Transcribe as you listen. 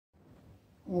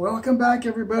Welcome back,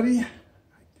 everybody.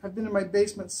 I've been in my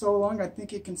basement so long, I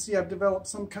think you can see I've developed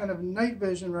some kind of night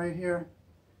vision right here.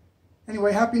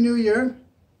 Anyway, Happy New Year.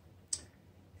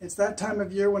 It's that time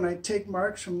of year when I take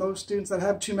marks from those students that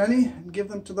have too many and give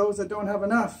them to those that don't have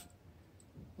enough,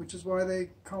 which is why they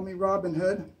call me Robin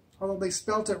Hood. Although they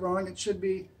spelt it wrong, it should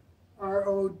be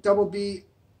R-O-B-B-I-N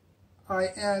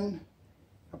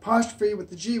apostrophe with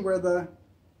the G where the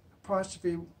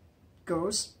apostrophe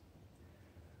goes.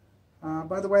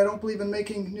 By the way, I don't believe in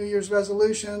making New Year's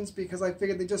resolutions because I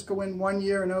figured they just go in one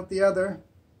year and out the other,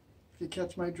 if you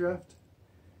catch my drift.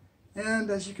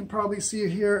 And as you can probably see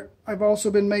here, I've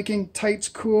also been making tights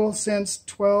cool since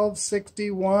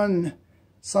 1261.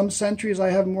 Some centuries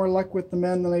I have more luck with the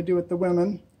men than I do with the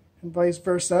women, and vice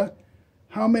versa.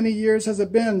 How many years has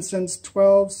it been since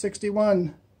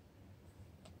 1261?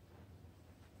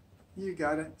 You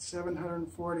got it,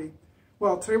 740.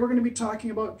 Well, today we're going to be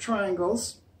talking about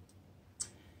triangles.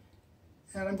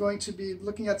 And I'm going to be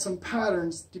looking at some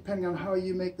patterns depending on how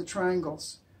you make the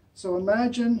triangles. So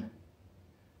imagine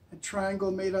a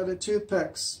triangle made out of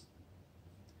toothpicks.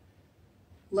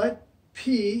 Let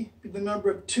P be the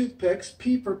number of toothpicks,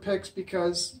 P for picks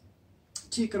because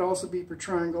T could also be for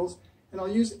triangles, and I'll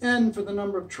use N for the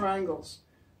number of triangles.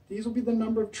 These will be the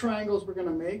number of triangles we're going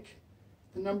to make.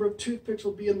 The number of toothpicks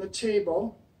will be in the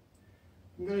table.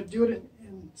 I'm going to do it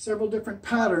in several different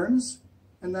patterns,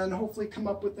 and then hopefully come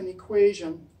up with an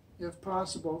equation, if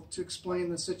possible, to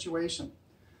explain the situation.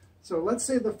 So let's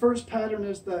say the first pattern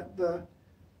is that the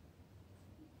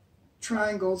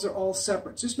triangles are all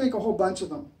separate. Just make a whole bunch of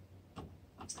them.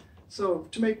 So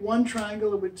to make one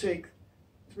triangle, it would take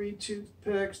 3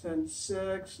 toothpicks, then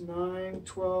 6, 9,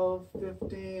 12,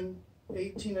 15,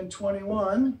 18, and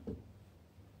 21.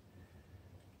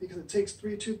 Because it takes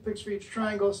 3 toothpicks for each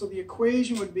triangle. So the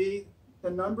equation would be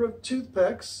the number of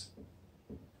toothpicks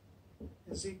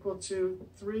is equal to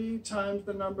 3 times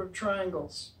the number of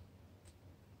triangles.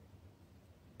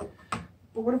 But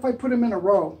what if I put them in a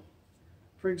row?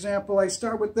 For example, I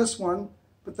start with this one,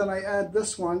 but then I add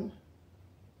this one,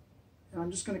 and I'm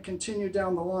just going to continue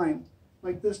down the line,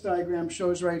 like this diagram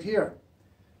shows right here.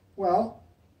 Well,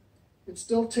 it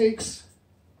still takes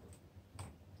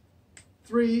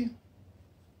 3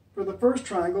 for the first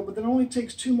triangle, but then only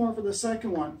takes 2 more for the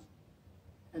second one,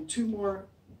 and 2 more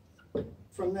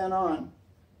from then on.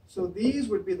 So these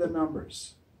would be the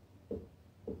numbers.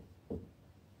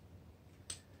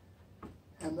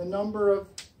 And the number of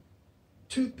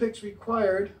toothpicks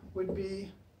required would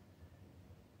be,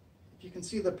 if you can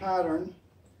see the pattern,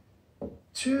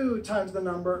 2 times the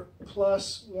number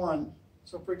plus 1.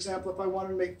 So for example, if I wanted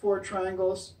to make 4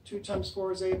 triangles, 2 times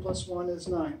 4 is 8 plus 1 is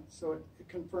 9. So it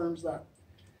confirms that.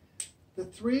 The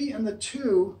 3 and the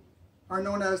 2 are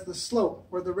known as the slope,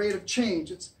 or the rate of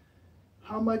change. It's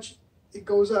how much it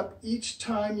goes up each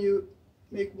time you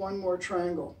make one more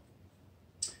triangle.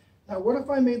 Now what if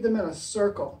I made them in a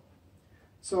circle?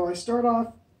 So I start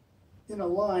off in a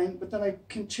line, but then I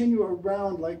continue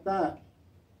around like that.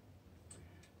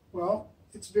 Well,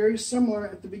 it's very similar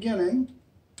at the beginning.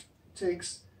 It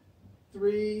takes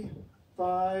 3,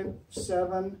 5,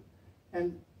 7,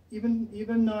 and even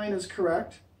 9 is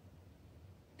correct,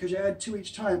 because you add 2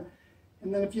 each time.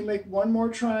 And then if you make one more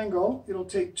triangle, it'll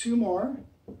take 2 more.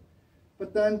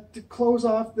 But then to close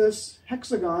off this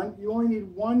hexagon, you only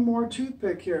need 1 more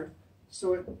toothpick here.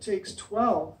 So it takes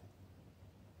 12,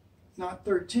 not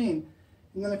 13.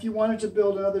 And then if you wanted to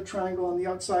build another triangle on the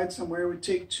outside somewhere, it would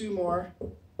take 2 more.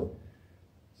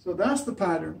 So that's the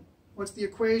pattern. What's the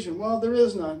equation? Well, there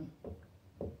is none.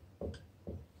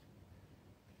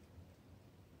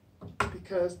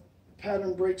 Because the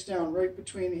pattern breaks down right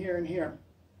between here and here.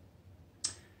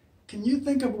 Can you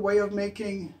think of a way of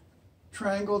making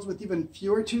triangles with even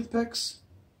fewer toothpicks?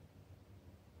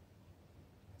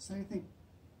 Does anything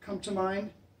come to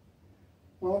mind?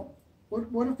 Well,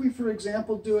 what if we, for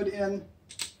example, do it in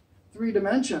 3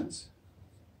 dimensions?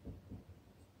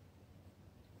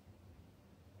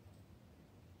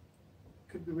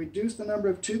 Could we reduce the number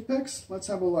of toothpicks? Let's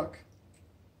have a look.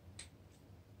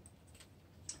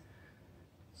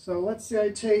 So let's say I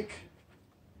take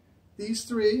these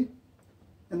 3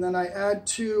 and then I add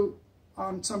 2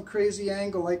 on some crazy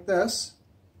angle like this.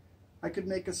 I could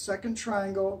make a second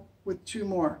triangle with 2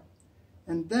 more.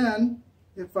 And then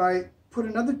if I put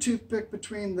another toothpick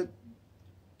between the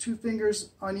 2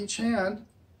 fingers on each hand,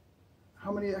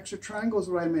 how many extra triangles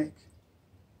would I make?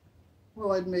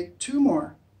 Well, I'd make 2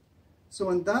 more. So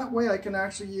in that way I can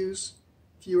actually use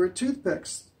fewer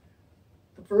toothpicks.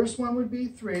 The first one would be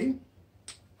 3.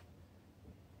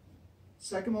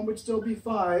 Second one would still be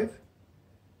 5.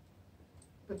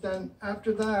 But then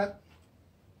after that,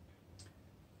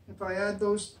 if I add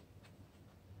those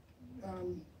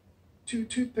 2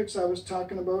 toothpicks I was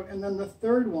talking about, and then the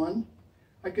third one,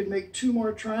 I could make 2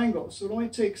 more triangles. So it only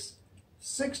takes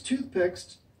 6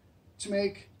 toothpicks to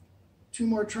make 2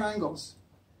 more triangles.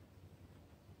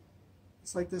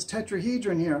 It's like this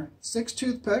tetrahedron here. 6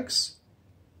 toothpicks,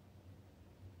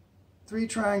 3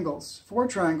 triangles, 4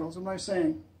 triangles, what am I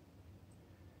saying?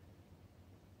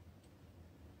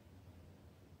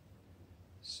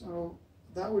 So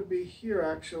that would be here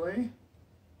actually.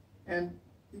 And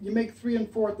you make 3 and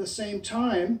 4 at the same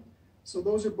time, so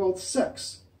those are both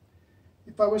 6.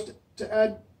 If I was to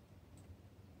add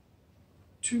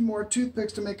 2 more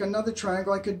toothpicks to make another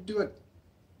triangle, I could do it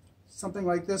something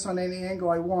like this on any angle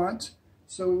I want.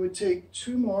 So it would take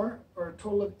 2 more, or a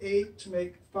total of 8, to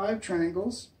make 5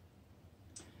 triangles.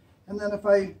 And then if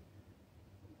I,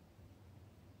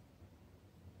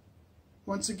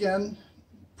 once again,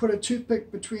 put a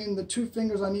toothpick between the 2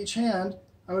 fingers on each hand,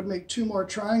 I would make 2 more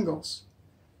triangles.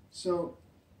 So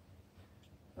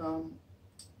it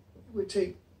would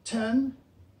take 10,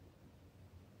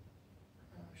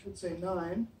 I should say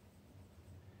 9.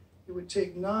 It would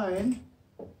take 9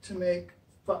 to make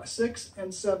 6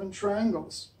 and 7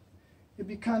 triangles. It'd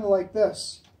be kind of like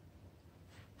this.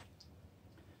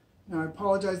 Now I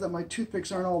apologize that my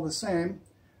toothpicks aren't all the same,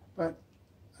 but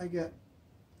I get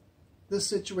this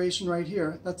situation right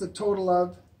here. That's a total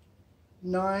of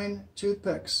 9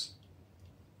 toothpicks.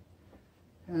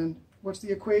 And what's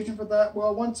the equation for that?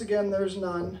 Well, once again, there's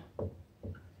none.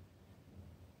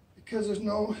 Because there's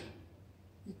no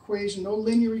equation, no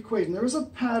linear equation. There is a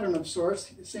pattern of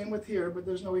sorts, same with here, but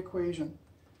there's no equation.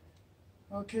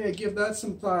 Okay, give that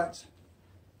some thought.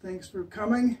 Thanks for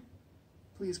coming.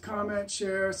 Please comment,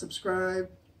 share, subscribe.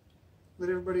 Let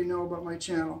everybody know about my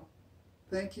channel.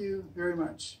 Thank you very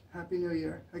much. Happy New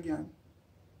Year again.